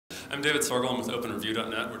I'm David Sorgel. I'm with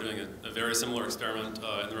OpenReview.net. We're doing a very similar experiment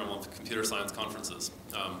in the realm of computer science conferences,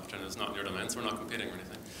 which I know is not in your domain, so we're not competing or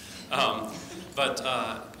anything. But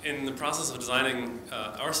in the process of designing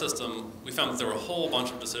our system, we found that there were a whole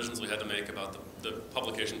bunch of decisions we had to make about the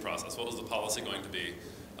publication process. What was the policy going to be?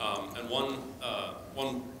 And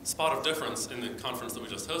one spot of difference in the conference that we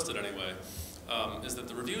just hosted anyway is that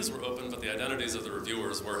the reviews were open, but the identities of the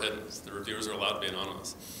reviewers were hidden. So the reviewers are allowed to be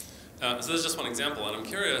anonymous. So this is just one example, and I'm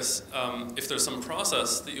curious if there's some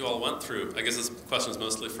process that you all went through. I guess this question is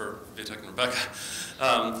mostly for Vitek and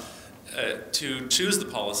Rebecca, to choose the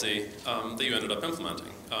policy that you ended up implementing.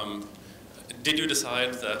 Did you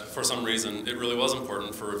decide that for some reason it really was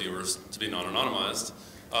important for reviewers to be non-anonymized,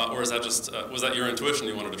 or is that just was that your intuition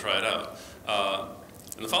you wanted to try it out?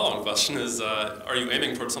 And the follow-on question is, are you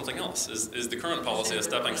aiming towards something else? Is the current policy a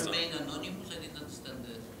stepping stone? Anonymous? I didn't understand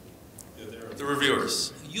the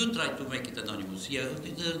reviewers. You tried to make it anonymous. Yeah,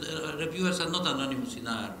 the reviewers are not anonymous in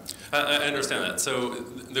our. I understand that. So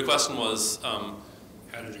the question was,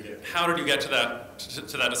 how did you get to that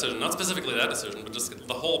decision? Not specifically that decision, but just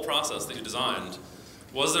the whole process that you designed.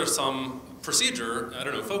 Was there some procedure? I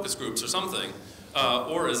don't know, focus groups or something,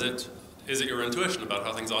 or is it your intuition about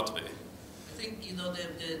how things ought to be? I think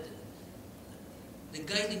the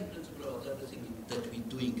guiding principle of everything that we're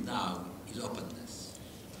doing now is openness.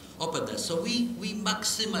 Openness. So we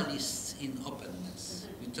maximalists in openness.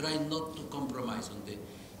 We try not to compromise on the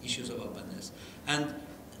issues of openness, and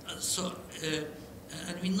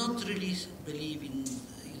and we not really believe in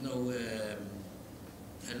a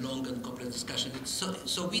long and complex discussion.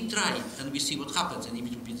 So we try and we see what happens, and if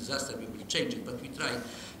it will be a disaster, we will change it. But we try,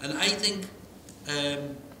 and I think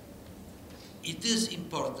it is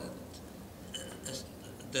important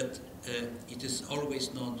that it is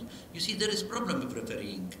always not. You see, there is problem with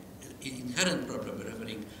refereeing. Inherent problem with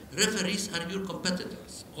refereeing. Referees are your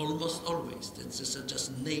competitors, almost always. That's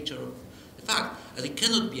just nature of the fact. And it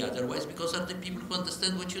cannot be otherwise because are the people who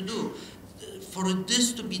understand what you do. For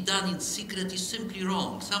this to be done in secret is simply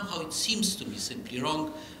wrong. Somehow it seems to be simply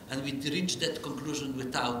wrong, and we reach that conclusion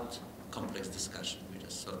without complex discussion. We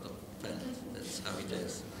just sort of felt that's how it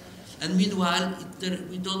is. And meanwhile,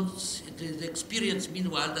 the experience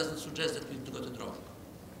meanwhile doesn't suggest that we've got it wrong.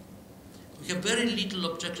 We have very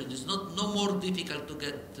little objection. It's no more difficult to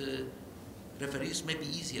get referees, maybe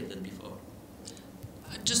easier than before.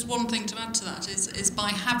 Just one thing to add to that is by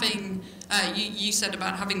having, you said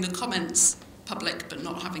about having the comments public but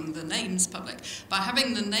not having the names public. By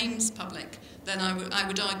having the names public, then I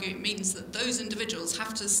would argue it means that those individuals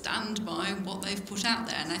have to stand by what they've put out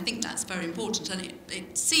there, and I think that's very important. And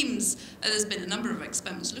it seems there's been a number of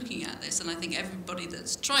experiments looking at this, and I think everybody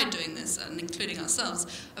that's tried doing this, and including ourselves,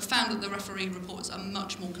 have found that the referee reports are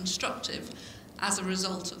much more constructive as a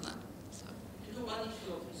result of that. So. You know, one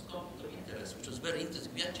issue of this conflict of interest, which was very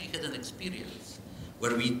interesting, we actually had an experience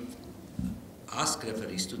where we asked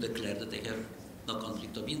referees to declare that they have no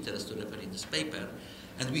conflict of interest to refer in this paper.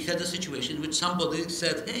 And we had a situation in which somebody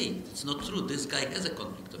said, hey, it's not true, this guy has a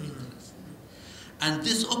conflict of interest. And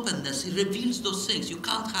this openness, it reveals those things you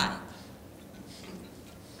can't hide.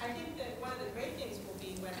 I think that one of the great things will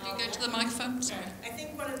be when... Can you go to the microphone? Sorry. I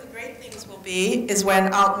think one of the great things will be is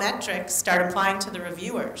when altmetrics start applying to the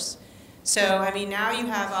reviewers. So, I mean, now you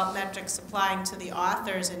have altmetrics applying to the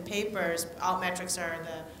authors in papers. Altmetrics are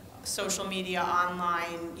the social media,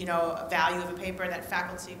 online, value of a paper that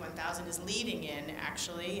Faculty 1000 is leading in,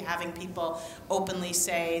 actually, having people openly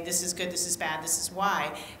say, this is good, this is bad, this is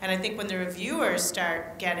why. And I think when the reviewers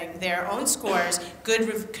start getting their own scores,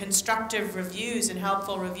 good, constructive reviews and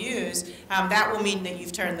helpful reviews, that will mean that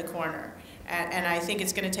you've turned the corner. And I think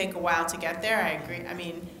it's going to take a while to get there. I agree. I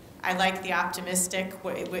mean, I like the optimistic,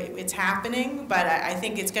 it's happening, but I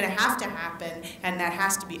think it's going to happen, and that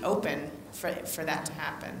has to be open for that to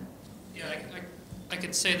happen. Yeah, I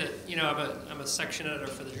could say that, I'm a section editor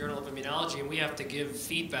for the Journal of Immunology, and we have to give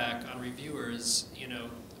feedback on reviewers,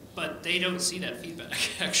 but they don't see that feedback,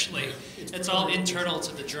 actually. It's all internal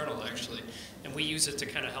to the journal, actually, and we use it to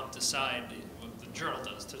kind of help decide what the journal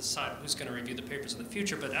does, to decide who's going to review the papers in the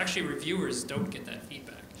future, but actually reviewers don't get that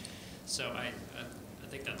feedback. So I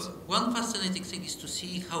think that's... But one fascinating thing is to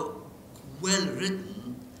see how well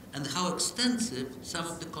written and how extensive some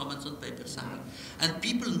of the comments on papers are. And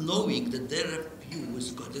people knowing that their review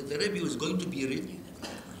is going to be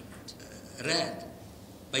read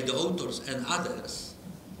by the authors and others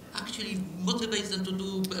actually motivates them to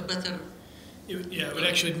do a better... It would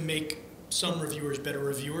actually make some reviewers better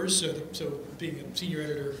reviewers. So being a senior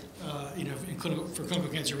editor, for clinical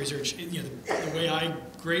cancer research, the way I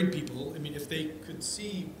grade people, I mean, if they could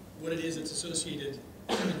see what it is that's associated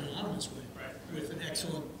in an anonymous way, with an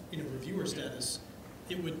excellent, reviewer status,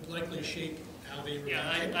 it would likely shape how they review.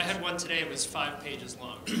 Yeah, I had one today. It was 5 pages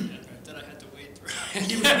long that I had to wade through.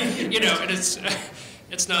 And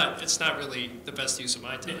it's not really the best use of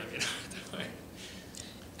my time. That way.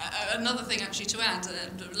 Another thing actually to add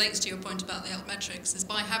that relates to your point about the altmetrics is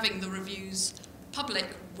by having the reviews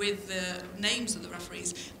public with the names of the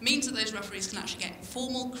referees means that those referees can actually get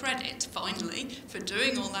formal credit, finally, for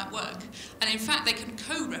doing all that work. And in fact, they can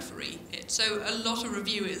co-referee it. So a lot of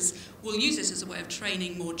reviewers will use it as a way of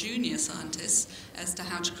training more junior scientists as to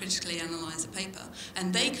how to critically analyse a paper.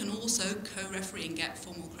 And they can also co-referee and get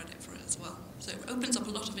formal credit for it as well. So it opens up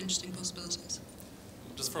a lot of interesting possibilities.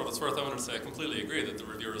 Just for what it's worth, I wanted to say I completely agree that the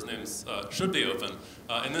reviewers' names should be open.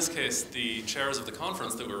 In this case, the chairs of the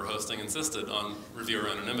conference that we were hosting insisted on reviewer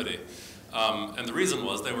anonymity. And the reason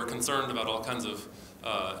was they were concerned about all kinds of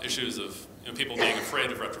issues of people being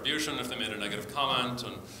afraid of retribution if they made a negative comment,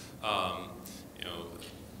 and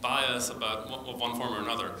bias about one form or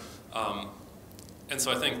another. And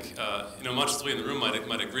so I think, much as we in the room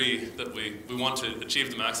might agree that we want to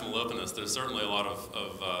achieve the maximal openness, there's certainly a lot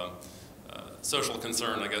of social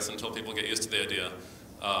concern, I guess, until people get used to the idea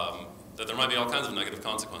that there might be all kinds of negative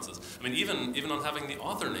consequences. I mean, even on having the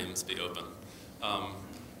author names be open,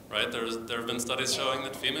 right? There have been studies showing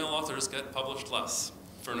that female authors get published less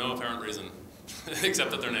for no apparent reason,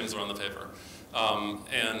 except that their names are on the paper.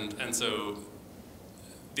 And so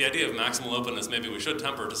the idea of maximal openness maybe we should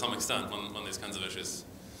temper to some extent when these kinds of issues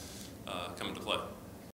come into play.